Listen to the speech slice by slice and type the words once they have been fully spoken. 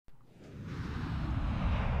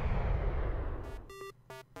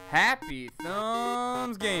Happy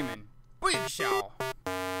Thumbs Gaming. Booyakashaw.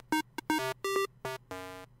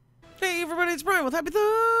 Hey everybody, it's Brian with Happy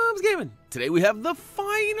Thumbs Gaming. Today we have the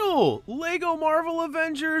final LEGO Marvel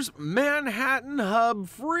Avengers Manhattan Hub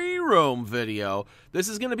free roam video. This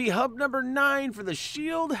is going to be hub number 9 for the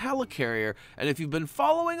S.H.I.E.L.D. Helicarrier, and if you've been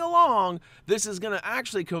following along, this is going to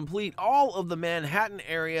actually complete all of the Manhattan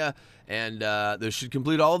area, and this should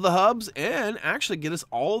complete all of the hubs and actually get us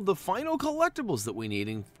all of the final collectibles that we need,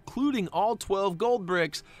 including all 12 gold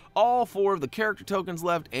bricks, all 4 of the character tokens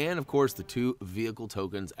left, and of course the 2 vehicle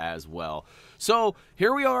tokens as well. So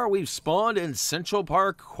here we are, we've spawned in Central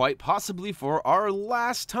Park, quite possibly for our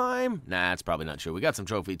last time. Nah, it's probably not true. We got some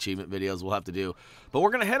trophy achievement videos we'll have to do. But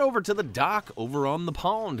we're going to head over to the dock over on the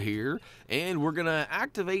pond here, and we're going to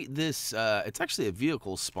activate this. It's actually a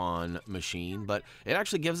vehicle spawn machine, but it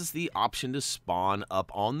actually gives us the option to spawn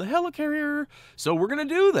up on the Helicarrier. So we're going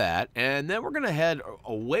to do that, and then we're going to head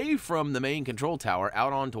away from the main control tower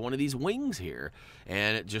out onto one of these wings here.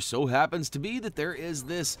 And it just so happens to be that there is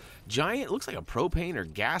this giant, it looks like a propane or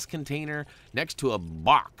gas container next to a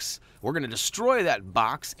box. We're going to destroy that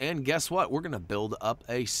box, and guess what? We're going to build up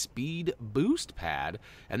a speed boost pad,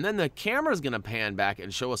 and then the camera is going to pan back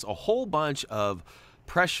and show us a whole bunch of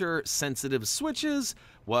pressure-sensitive switches.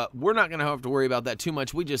 Well, we're not going to have to worry about that too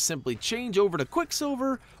much. We just simply change over to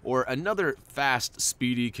Quicksilver or another fast,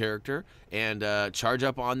 speedy character and charge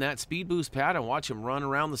up on that speed boost pad and watch him run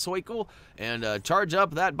around the circle and charge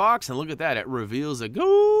up that box. And look at that. It reveals a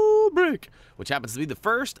gold brick, which happens to be the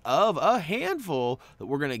first of a handful that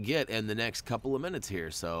we're going to get in the next couple of minutes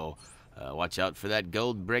here. So watch out for that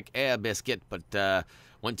gold brick air biscuit. But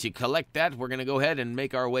once you collect that, we're going to go ahead and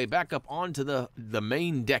make our way back up onto the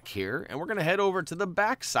main deck here, and we're going to head over to the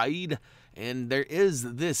backside, and there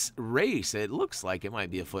is this race. It looks like it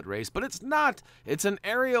might be a foot race, but it's not. It's an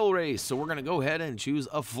aerial race, so we're going to go ahead and choose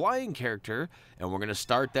a flying character, and we're going to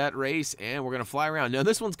start that race, and we're going to fly around. Now,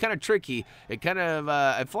 this one's kind of tricky. It kind of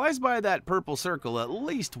it flies by that purple circle at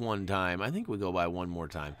least one time. I think we go by one more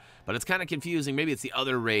time, but it's kind of confusing. Maybe it's the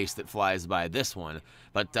other race that flies by this one,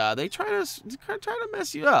 but they try to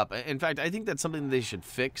mess you up. In fact, I think that's something they should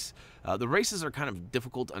fix. The races are kind of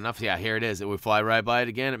difficult enough. Yeah, here it is. It would fly right by it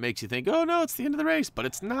again. It makes you think, oh no, it's the end of the race, but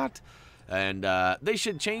it's not. And they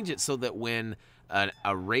should change it so that when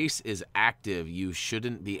a race is active, you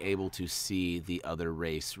shouldn't be able to see the other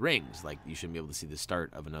race rings. Like, you shouldn't be able to see the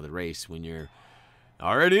start of another race when you're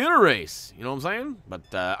already in a race. You know what I'm saying?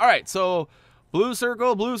 But all right, so blue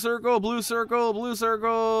circle, blue circle, blue circle, blue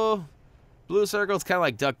circle. Blue circle, it's kind of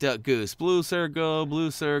like Duck, Duck, Goose. Blue circle,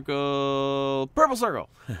 purple circle.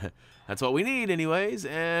 That's what we need anyways,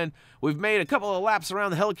 and we've made a couple of laps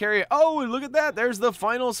around the Helicarrier. Oh, and look at that, there's the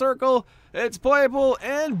final circle. It's playable,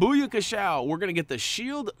 and booyakashaw. We're going to get the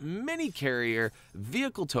S.H.I.E.L.D. Minicarrier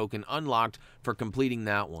vehicle token unlocked for completing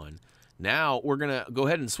that one. Now, we're going to go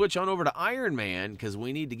ahead and switch on over to Iron Man, because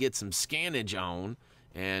we need to get some scannage on.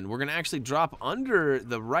 And we're going to actually drop under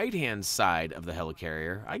the right-hand side of the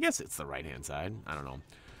Helicarrier. I guess it's the right-hand side. I don't know.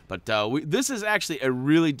 But this is actually a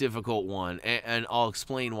really difficult one, and I'll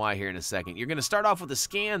explain why here in a second. You're going to start off with a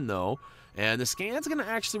scan, though, and the scan's going to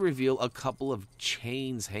actually reveal a couple of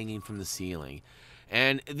chains hanging from the ceiling.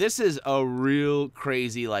 And this is a real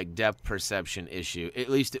crazy, like, depth perception issue. At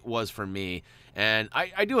least it was for me. And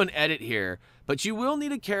I do an edit here, but you will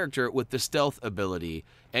need a character with the stealth ability,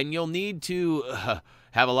 and you'll need to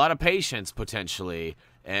have a lot of patience, potentially,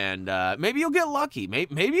 and maybe you'll get lucky.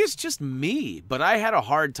 Maybe it's just me, but I had a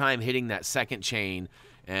hard time hitting that second chain,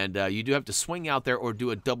 and you do have to swing out there or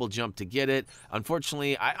do a double jump to get it.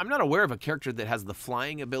 Unfortunately, I'm not aware of a character that has the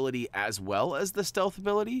flying ability as well as the stealth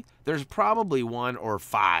ability. There's probably 1 or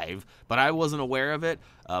 5, but I wasn't aware of it.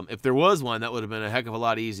 If there was one, that would have been a heck of a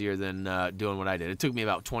lot easier than doing what I did. It took me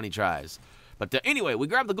about 20 tries. But anyway, we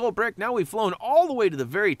grabbed the gold brick. Now we've flown all the way to the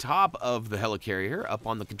very top of the Helicarrier, up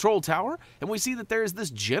on the control tower, and we see that there is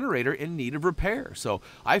this generator in need of repair. So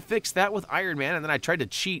I fixed that with Iron Man, and then I tried to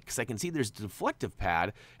cheat because I can see there's a deflective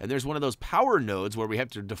pad, and there's one of those power nodes where we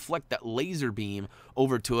have to deflect that laser beam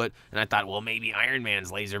over to it. And I thought, well, maybe Iron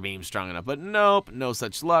Man's laser beam's strong enough, but nope, no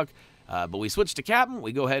such luck. But we switch to Captain.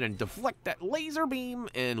 We go ahead and deflect that laser beam,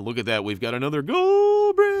 and look at that. We've got another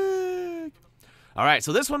gold brick. All right,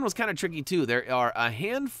 so this one was kind of tricky too. There are a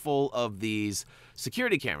handful of these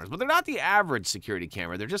security cameras, but they're not the average security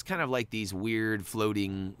camera. They're just kind of like these weird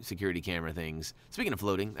floating security camera things. Speaking of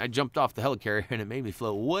floating, I jumped off the Helicarrier and it made me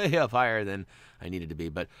float way up higher than I needed to be.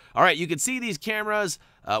 But all right, you can see these cameras.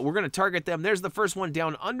 We're going to target them. There's the first one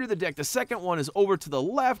down under the deck. The second one is over to the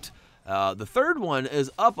left. The third one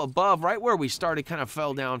is up above, right where we started, kind of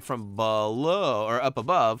fell down from below, or up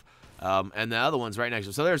above. and the other one's right next to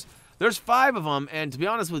it. So there's 5 of them, and to be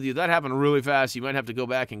honest with you, that happened really fast. You might have to go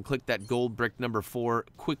back and click that gold brick number 4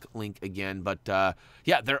 quick link again. But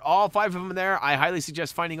yeah, they're all 5 of them there. I highly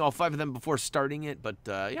suggest finding all 5 of them before starting it. But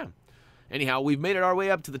yeah. Anyhow, we've made it our way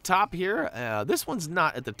up to the top here. This one's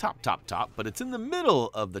not at the top, but it's in the middle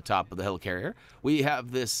of the top of the Helicarrier. We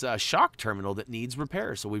have this shock terminal that needs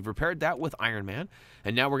repair, so we've repaired that with Iron Man.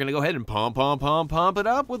 And now we're going to go ahead and pump it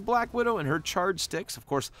up with Black Widow and her charge sticks. Of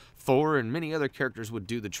course, Thor and many other characters would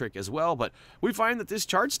do the trick as well, but we find that these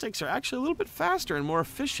charge sticks are actually a little bit faster and more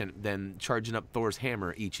efficient than charging up Thor's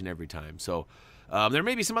hammer each and every time. So there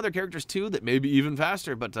may be some other characters too that may be even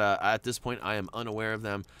faster, but at this point I am unaware of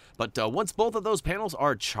them. But once both of those panels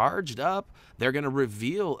are charged up, they're going to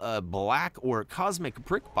reveal a black or cosmic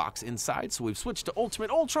brick box inside. So we've switched to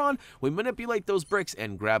Ultimate Ultron. We manipulate those bricks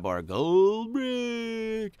and grab our gold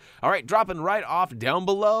brick. All right, dropping right off down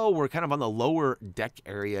below. We're kind of on the lower deck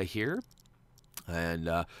area here. And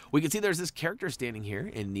we can see there's this character standing here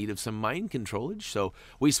in need of some mind controlage. So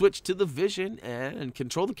we switch to the vision and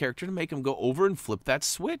control the character to make him go over and flip that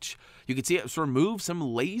switch. You can see it's remove some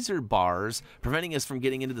laser bars, preventing us from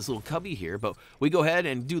getting into this little cubby here. But we go ahead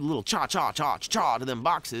and do the little cha-cha-cha-cha to them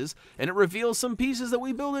boxes, and it reveals some pieces that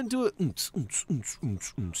we build into it.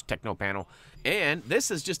 Techno panel. And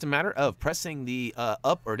this is just a matter of pressing the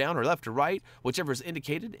up or down or left or right, whichever is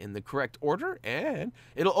indicated in the correct order, and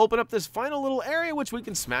it'll open up this final little area which we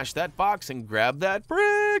can smash that box and grab that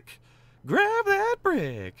brick. Grab that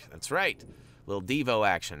brick. That's right. Little Devo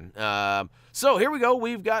action. So here we go.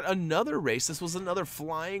 We've got another race. This was another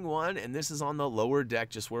flying one, and this is on the lower deck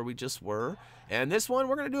just where we just were. And this one,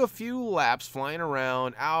 we're going to do a few laps flying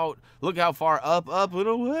around, out. Look how far up and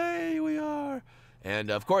away we are.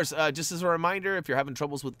 And of course, just as a reminder, if you're having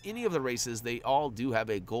troubles with any of the races, they all do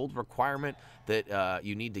have a gold requirement that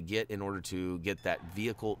you need to get in order to get that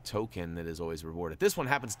vehicle token that is always rewarded. This one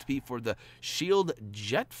happens to be for the S.H.I.E.L.D.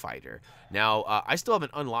 Jetfighter. Now, I still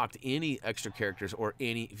haven't unlocked any extra characters or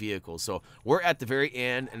any vehicles, so we're at the very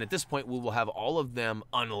end, and at this point, we will have all of them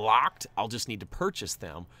unlocked. I'll just need to purchase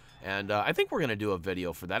them. And I think we're going to do a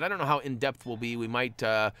video for that. I don't know how in-depth we'll be. We might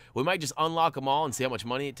just unlock them all and see how much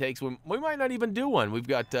money it takes. We might not even do one. We've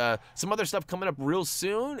got some other stuff coming up real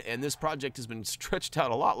soon, and this project has been stretched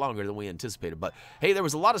out a lot longer than we anticipated. But, hey, there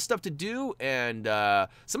was a lot of stuff to do, and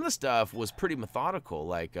some of the stuff was pretty methodical,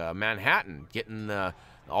 like Manhattan, getting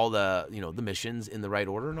all the, the missions in the right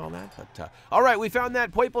order and all that. But, all right, we found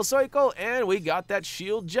that Purple Cycle, and we got that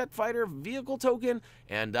S.H.I.E.L.D. Jetfighter vehicle token,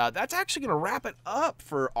 and that's actually going to wrap it up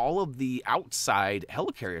for all of the outside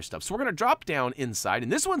Helicarrier stuff. So we're going to drop down inside,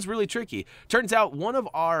 and this one's really tricky. Turns out one of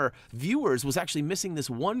our viewers was actually missing this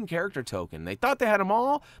one character token. They thought they had them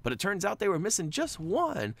all, but it turns out they were missing just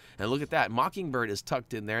one. And look at that. Mockingbird is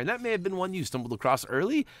tucked in there, and that may have been one you stumbled across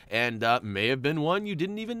early, and may have been one you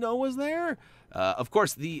didn't even know was there. Of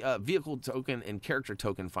course, the vehicle token and character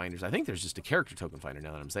token finders, I think there's just a character token finder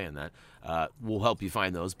now that I'm saying that, will help you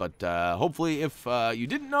find those. But hopefully if you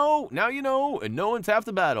didn't know, now you know, and no one's half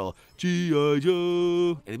the battle. G.I.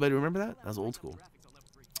 Joe. Anybody remember that? That was old school.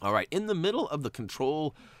 All right, in the middle of the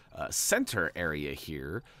control center area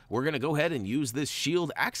here, we're going to go ahead and use this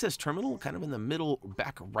S.H.I.E.L.D. access terminal kind of in the middle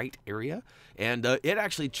back right area, and it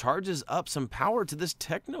actually charges up some power to this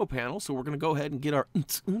techno panel, so we're going to go ahead and get our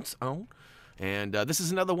on. And this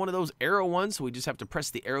is another one of those arrow ones, so we just have to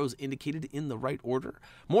press the arrows indicated in the right order.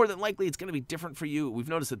 More than likely, it's going to be different for you. We've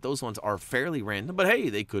noticed that those ones are fairly random, but hey,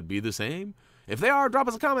 they could be the same. If they are, drop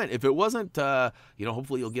us a comment. If it wasn't,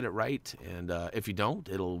 hopefully you'll get it right. And if you don't,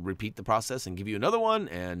 it'll repeat the process and give you another one,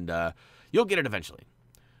 and you'll get it eventually.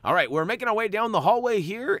 All right, we're making our way down the hallway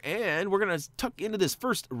here, and we're going to tuck into this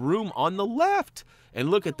first room on the left. And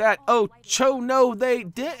look at that. Oh, no, they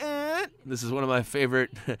didn't. This is one of my favorite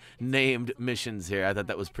named missions here. I thought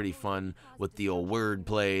that was pretty fun with the old word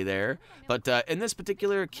play there. But in this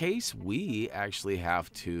particular case, we actually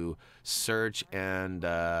have to search and...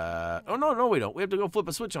 oh, no, we don't. We have to go flip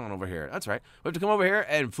a switch on over here. That's right. We have to come over here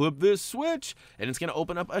and flip this switch, and it's going to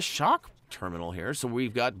open up a shock terminal here. So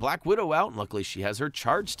we've got Black Widow out, and luckily she has her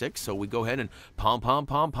charge stick, so we go ahead and pump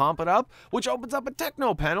it up, which opens up a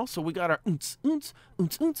techno panel. So we got our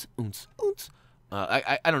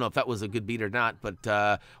I don't know if that was a good beat or not,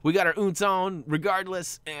 but we got our on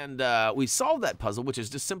regardless, and we solved that puzzle, which is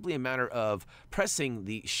just simply a matter of pressing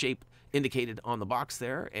the shape indicated on the box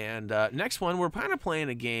there. And next one, we're kind of playing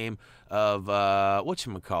a game of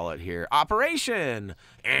whatchamacallit here, Operation.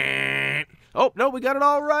 Oh, no, we got it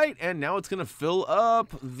all right, and now it's going to fill up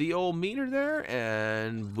the old meter there,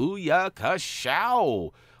 and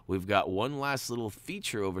booyakashow. We've got one last little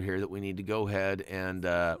feature over here that we need to go ahead and,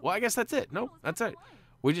 well, I guess that's it. No, that's it.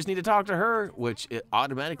 We just need to talk to her, which it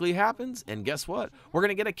automatically happens. And guess what? We're going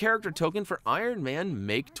to get a character token for Iron Man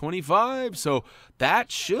Make 25. So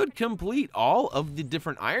that should complete all of the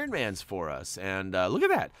different Iron Mans for us. And look at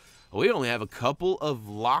that. We only have a couple of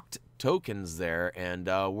locked tokens there, and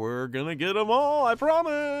we're going to get them all, I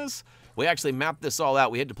promise. We actually mapped this all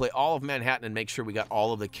out. We had to play all of Manhattan and make sure we got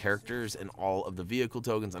all of the characters and all of the vehicle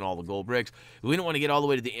tokens and all the gold bricks. We didn't want to get all the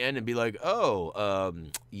way to the end and be like, oh,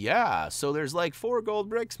 yeah, so there's like 4 gold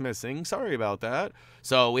bricks missing. Sorry about that.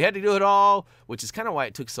 So we had to do it all, which is kind of why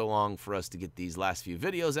it took so long for us to get these last few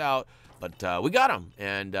videos out. But we got them,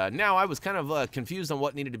 and now I was kind of confused on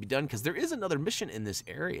what needed to be done because there is another mission in this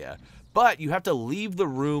area, but you have to leave the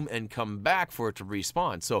room and come back for it to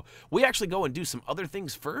respawn. So we actually go and do some other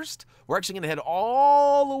things first. We're actually going to head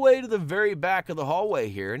all the way to the very back of the hallway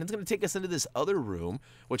here, and it's going to take us into this other room,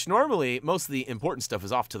 which normally most of the important stuff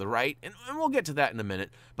is off to the right, and we'll get to that in a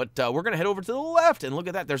minute. But we're going to head over to the left, and look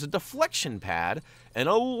at that. There's a deflection pad and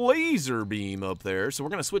a laser beam up there. So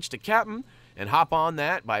we're going to switch to Captain and hop on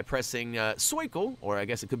that by pressing S.H.I.E.L.D, or I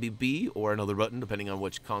guess it could be B or another button, depending on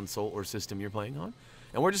which console or system you're playing on.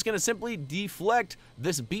 And we're just going to simply deflect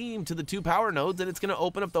this beam to the 2 power nodes, and it's going to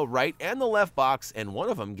open up the right and the left box, and one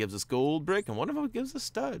of them gives us gold brick, and one of them gives us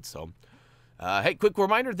stud. So, hey, quick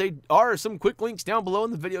reminder, there are some quick links down below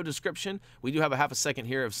in the video description. We do have a half a second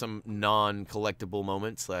here of some non-collectible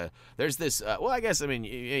moments. There's this, well, I guess, I mean,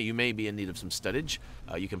 you may be in need of some studdage.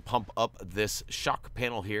 You can pump up this shock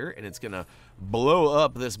panel here, and it's going to blow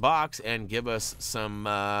up this box and give us some,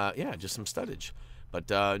 yeah, just some studdage.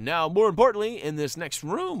 But now, more importantly, in this next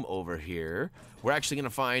room over here, we're actually going to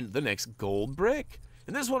find the next gold brick.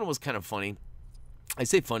 And this one was kind of funny. I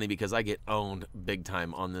say funny because I get owned big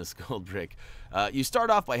time on this gold brick. You start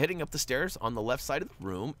off by heading up the stairs on the left side of the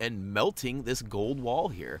room and melting this gold wall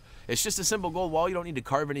here. It's just a simple gold wall. You don't need to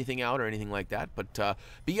carve anything out or anything like that. But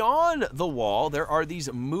beyond the wall, there are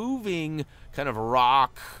these moving kind of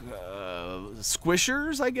rock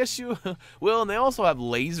squishers, I guess you will. And they also have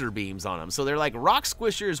laser beams on them. So they're like rock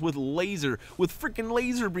squishers with freaking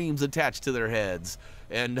laser beams attached to their heads.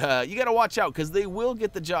 And you got to watch out because they will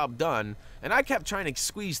get the job done. And I kept trying to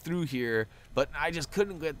squeeze through here, but I just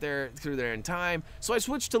couldn't get through there in time. So I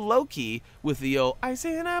switched to Loki with the old ice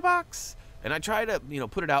in a box. And I try to,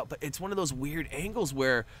 put it out, but it's one of those weird angles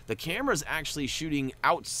where the camera's actually shooting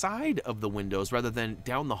outside of the windows rather than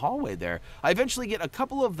down the hallway there. I eventually get a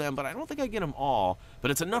couple of them, but I don't think I get them all. But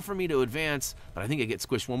it's enough for me to advance, but I think I get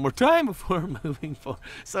squished one more time before moving forward.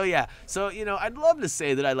 So yeah, I'd love to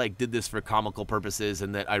say that I did this for comical purposes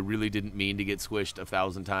and that I really didn't mean to get squished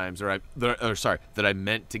 1,000 times, or that I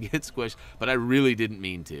meant to get squished, but I really didn't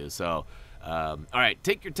mean to, so... all right,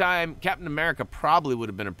 take your time. Captain America probably would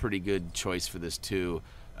have been a pretty good choice for this too,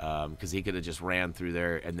 because he could have just ran through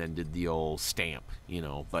there and then did the old stamp,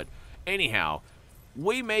 But anyhow,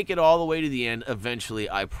 we make it all the way to the end eventually,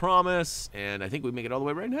 I promise. And I think we make it all the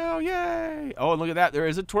way right now. Yay! Oh, and look at that. There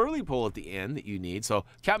is a twirly pole at the end that you need. So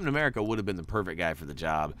Captain America would have been the perfect guy for the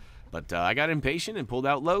job. But I got impatient and pulled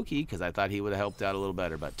out Loki because I thought he would have helped out a little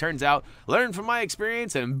better. But turns out, learn from my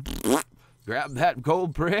experience and grab that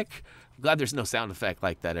gold brick. Glad there's no sound effect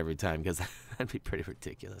like that every time because that'd be pretty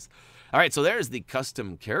ridiculous. All right, so there's the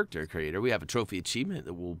custom character creator. We have a trophy achievement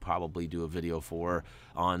that we'll probably do a video for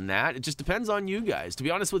on that. It just depends on you guys. To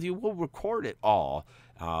be honest with you, we'll record it all.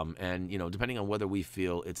 And, depending on whether we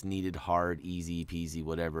feel it's needed, hard, easy, peasy,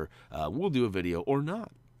 whatever, we'll do a video or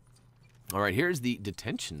not. All right, here's the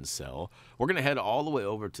detention cell. We're going to head all the way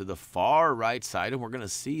over to the far right side, and we're going to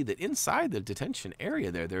see that inside the detention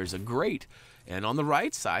area there's a grate. And on the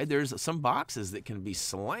right side, there's some boxes that can be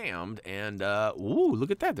slammed, and, ooh,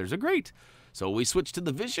 look at that, there's a grate. So we switch to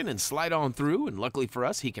the vision and slide on through, and luckily for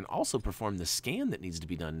us, he can also perform the scan that needs to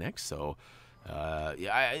be done next, so...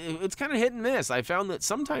 yeah, it's kind of hit and miss. I found that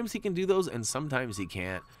sometimes he can do those, and sometimes he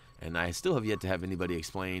can't, and I still have yet to have anybody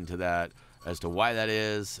explain to that as to why that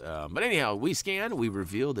is. But anyhow, we scan, we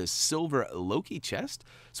reveal this silver Loki chest.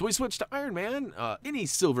 So we switch to Iron Man. Any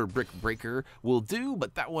silver brick breaker will do,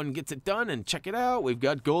 but that one gets it done. And check it out, we've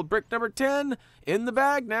got gold brick number 10 in the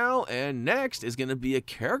bag now. And next is going to be a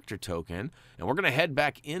character token. And we're going to head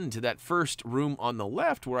back into that first room on the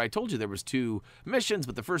left where I told you there was 2 missions,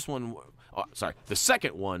 but the first one, the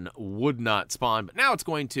second one would not spawn, but now it's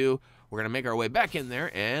going to. We're going to make our way back in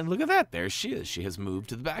there, and look at that. There she is. She has moved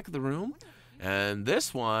to the back of the room. And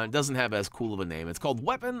this one doesn't have as cool of a name. It's called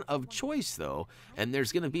Weapon of Choice, though. And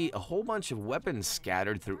there's going to be a whole bunch of weapons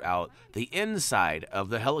scattered throughout the inside of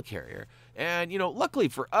the Helicarrier. And, luckily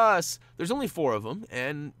for us, there's only 4 of them,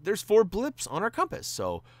 and there's 4 blips on our compass.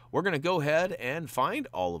 So we're going to go ahead and find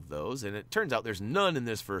all of those. And it turns out there's none in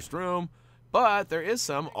this first room. but there is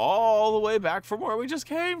some all the way back from where we just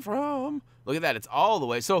came from. Look at that, it's all the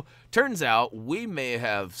way. So turns out we may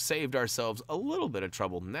have saved ourselves a little bit of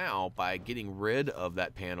trouble now by getting rid of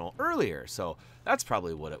that panel earlier. So that's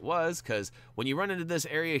probably what it was, because when you run into this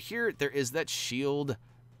area here, there is that S.H.I.E.L.D.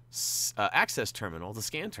 access terminal, the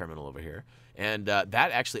scan terminal over here. And that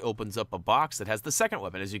actually opens up a box that has the second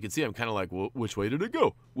weapon. As you can see, I'm kind of like, well, which way did it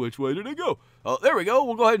go? Which way did it go? Oh, there we go.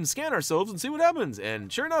 We'll go ahead and scan ourselves and see what happens.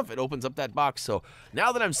 And sure enough, it opens up that box. So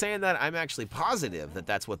now that I'm saying that, I'm actually positive that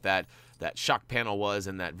that's what that shock panel was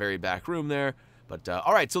in that very back room there. But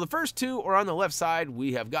all right, so the first two are on the left side.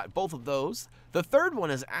 We have got both of those. The third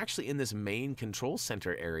one is actually in this main control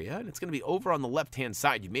center area, and it's going to be over on the left-hand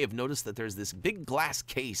side. You may have noticed that there's this big glass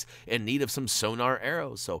case in need of some sonar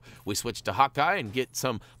arrows. So we switch to Hawkeye and get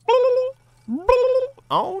some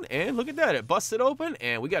on, and look at that. It busts it open,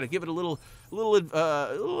 and we got to give it a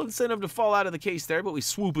little incentive to fall out of the case there, but we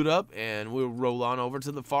swoop it up, and we'll roll on over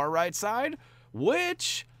to the far right side,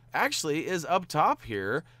 which actually is up top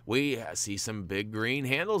here. We see some big green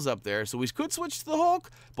handles up there, so we could switch to the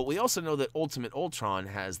Hulk, but we also know that Ultimate Ultron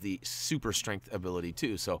has the super strength ability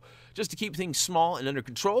too. So just to keep things small and under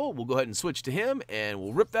control, we'll go ahead and switch to him, and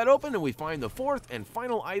we'll rip that open, and we find the fourth and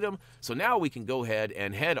final item. So now we can go ahead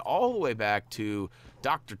and head all the way back to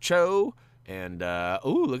Dr. Cho, and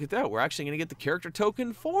ooh, look at that. We're actually going to get the character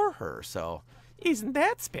token for her, so isn't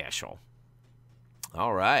that special?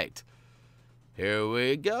 All right. Here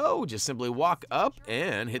we go. Just simply walk up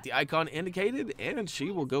and hit the icon indicated, and she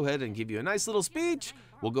will go ahead and give you a nice little speech.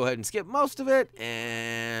 We'll go ahead and skip most of it,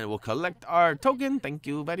 and we'll collect our token. Thank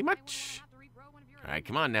you very much. All right,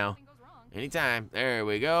 come on now. Anytime. There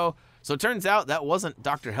we go. So it turns out that wasn't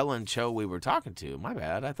Dr. Helen Cho we were talking to. My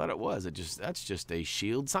bad. I thought it was. That's just a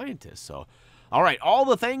S.H.I.E.L.D. scientist. So, all right, all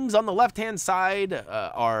the things on the left-hand side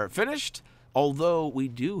are finished. Although we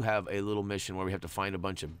do have a little mission where we have to find a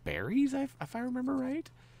bunch of berries, if I remember right.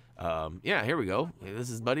 Yeah, here we go. Hey, this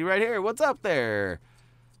is Buddy right here. What's up there?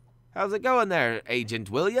 How's it going there, Agent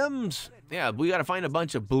Williams? Yeah, we got to find a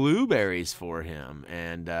bunch of blueberries for him,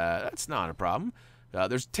 and that's not a problem.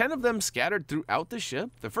 There's 10 of them scattered throughout the ship.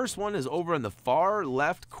 The first one is over in the far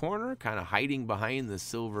left corner, kind of hiding behind the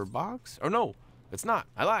silver box. Or no, it's not.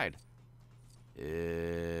 I lied.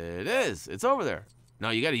 It is. It's over there. No,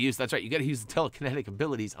 you got to use, that's right, you got to use the telekinetic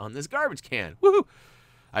abilities on this garbage can. Woohoo!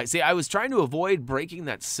 I was trying to avoid breaking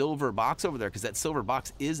that silver box over there because that silver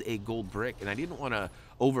box is a gold brick, and I didn't want to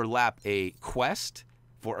overlap a quest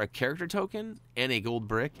for a character token and a gold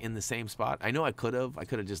brick in the same spot. I know I could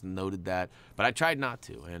have just noted that, but I tried not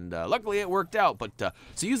to, and luckily it worked out. But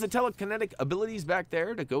so use the telekinetic abilities back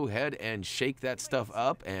there to go ahead and shake that stuff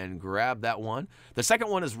up and grab that one. The second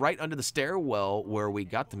one is right under the stairwell where we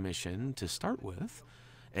got the mission to start with.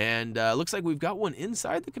 And looks like we've got one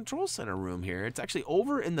inside the control center room here. It's actually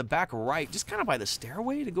over in the back right, just kind of by the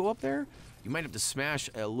stairway to go up there. You might have to smash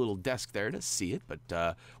a little desk there to see it,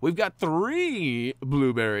 but we've got 3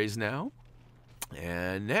 blueberries now.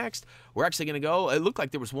 And next, we're actually going to go, it looked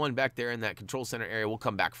like there was one back there in that control center area. We'll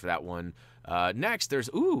come back for that one. Next, there's,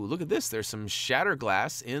 ooh, look at this. There's some shatter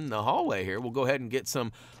glass in the hallway here. We'll go ahead and get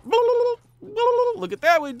some, look at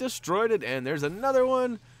that, we destroyed it. And there's another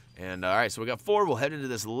one. And all right, so we got 4. We'll head into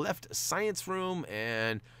this left science room,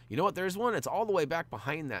 and you know what? There's one. It's all the way back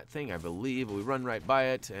behind that thing, I believe. We run right by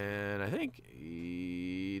it, and I think,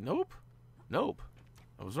 nope.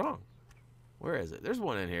 I was wrong. Where is it? There's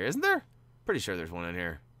one in here, isn't there? Pretty sure there's one in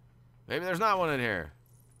here. Maybe there's not one in here.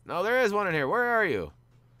 No, there is one in here. Where are you?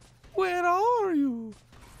 Where are you?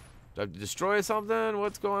 Do I have to destroy something?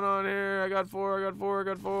 What's going on here? I got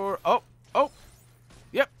 4. Oh.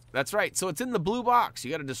 Yep. That's right. So it's in the blue box.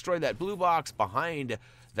 You got to destroy that blue box behind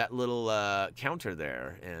that little counter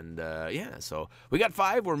there. And yeah, so we got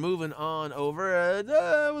 5. We're moving on over.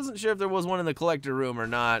 I wasn't sure if there was one in the collector room or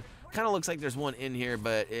not. Kind of looks like there's one in here,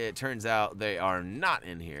 but it turns out they are not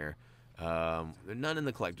in here. There's none in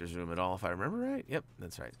the collector's room at all, if I remember right. Yep,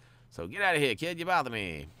 that's right. So get out of here, kid. You bother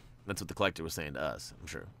me. That's what the collector was saying to us, I'm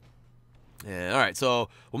sure. Yeah, all right, so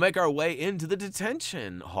we'll make our way into the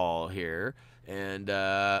detention hall here. And,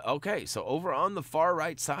 okay, so over on the far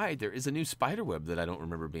right side, there is a new spider web that I don't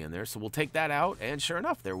remember being there. So we'll take that out, and sure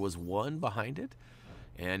enough, there was one behind it.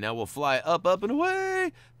 And now we'll fly up, and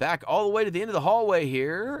away, back all the way to the end of the hallway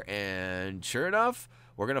here. And sure enough,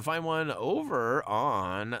 We're going to find one over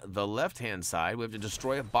on the left-hand side. We have to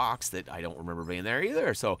destroy a box that I don't remember being there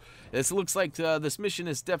either. So this looks like this mission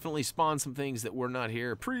has definitely spawned some things that were not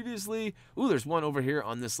here previously. Ooh, there's one over here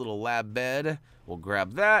on this little lab bed. We'll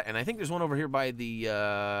grab that. And I think there's one over here by the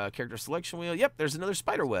character selection wheel. Yep, there's another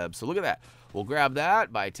spider web. So look at that. We'll grab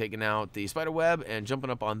that by taking out the spider web and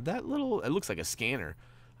jumping up on that little, it looks like a scanner.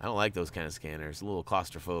 I don't like those kind of scanners. A little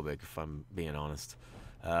claustrophobic, if I'm being honest.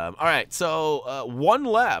 All right, so one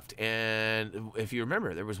left, and if you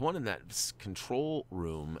remember, there was one in that control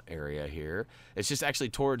room area here. It's just actually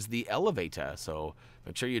towards the elevator, so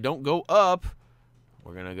make sure you don't go up.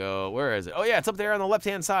 We're gonna go, where is it? Oh yeah, it's up there on the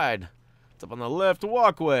left-hand side. It's up on the left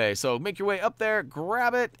walkway, so make your way up there,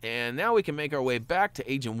 grab it, and now we can make our way back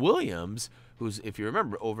to Agent Williams, who's, if you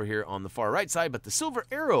remember, over here on the far right side, but the silver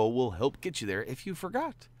arrow will help get you there if you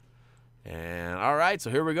forgot. And all right,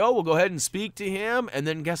 so here we go. We'll go ahead and speak to him, and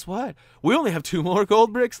then guess what? We only have 2 more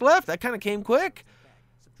gold bricks left. That kind of came quick.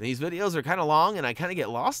 These videos are kind of long, and I kind of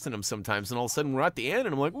get lost in them sometimes, and all of a sudden we're at the end,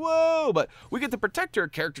 and I'm like, whoa! But we get the Protector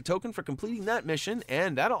character token for completing that mission,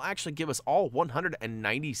 and that'll actually give us all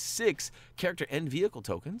 196 character and vehicle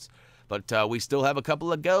tokens. But we still have a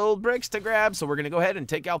couple of gold bricks to grab, so we're going to go ahead and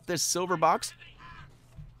take out this silver box,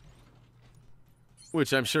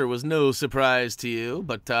 which I'm sure was no surprise to you.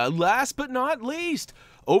 But last but not least,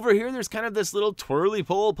 over here there's kind of this little twirly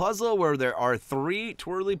pole puzzle where there are 3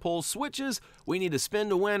 twirly pole switches we need to spin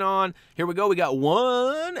to win on. Here we go, we got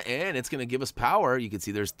 1, and it's going to give us power. You can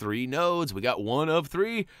see there's 3 nodes. We got 1 of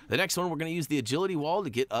 3. The next one, we're going to use the agility wall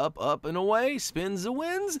to get up, up, and away. Spins and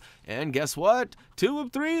wins. And guess what? 2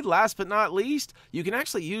 of 3. Last but not least, you can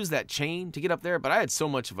actually use that chain to get up there, but I had so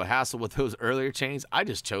much of a hassle with those earlier chains, I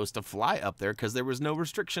just chose to fly up there because there was no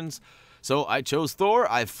restrictions. So I chose Thor,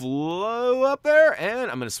 I flew up there,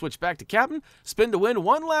 and I'm going to switch back to Captain, spin to win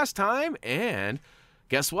one last time, and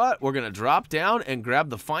guess what? We're going to drop down and grab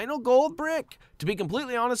the final gold brick. To be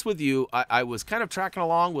completely honest with you, I was kind of tracking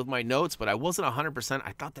along with my notes, but I wasn't 100%.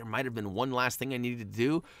 I thought there might have been one last thing I needed to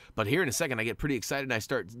do, but here in a second I get pretty excited and I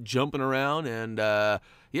start jumping around, and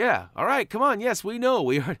yeah, all right, come on. Yes, we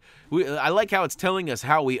know. I like how it's telling us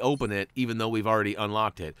how we open it, even though we've already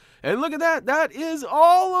unlocked it. And look at that. That is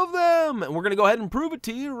all of them. And we're going to go ahead and prove it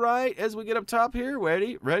to you right as we get up top here.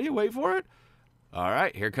 Ready? Wait for it. All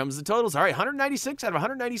right, here comes the totals. All right, 196 out of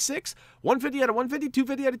 196, 150 out of 150,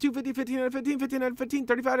 250 out of 250, 15 out of 15, 15 out of 15,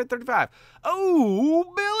 35 out of 35.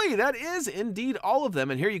 Oh, Billy, that is indeed all of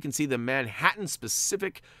them. And here you can see the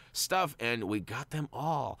Manhattan-specific stuff, and we got them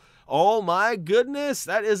all. Oh my goodness,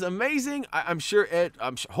 that is amazing. I'm sure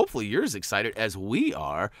hopefully you're as excited as we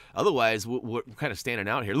are. Otherwise, we're kind of standing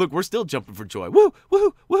out here. Look, we're still jumping for joy. Woo,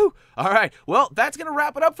 woo, woo. All right, well, that's going to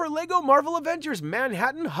wrap it up for LEGO Marvel Avengers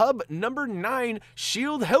Manhattan Hub number 9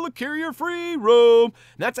 S.H.I.E.L.D. Helicarrier Free Roam.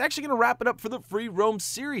 And that's actually going to wrap it up for the Free Roam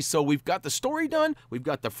series. So we've got the story done, we've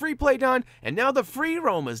got the free play done, and now the Free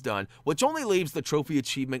Roam is done, which only leaves the trophy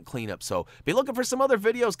achievement cleanup. So be looking for some other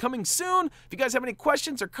videos coming soon. If you guys have any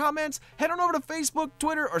questions or comments, head on over to Facebook,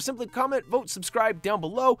 Twitter, or simply comment, vote, subscribe down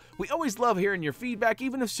below. We always love hearing your feedback,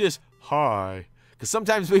 even if it's just hi, because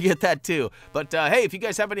sometimes we get that too. But hey, if you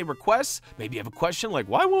guys have any requests, maybe you have a question like,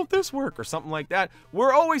 why won't this work, or something like that,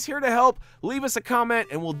 we're always here to help. Leave us a comment,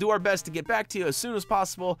 and we'll do our best to get back to you as soon as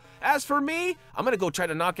possible. As for me, I'm going to go try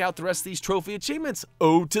to knock out the rest of these trophy achievements.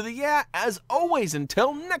 Oh to the yeah, as always,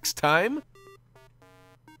 until next time.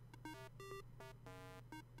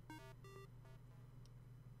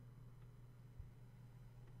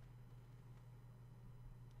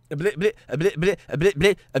 That's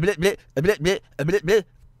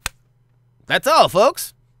all,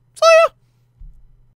 folks. See ya.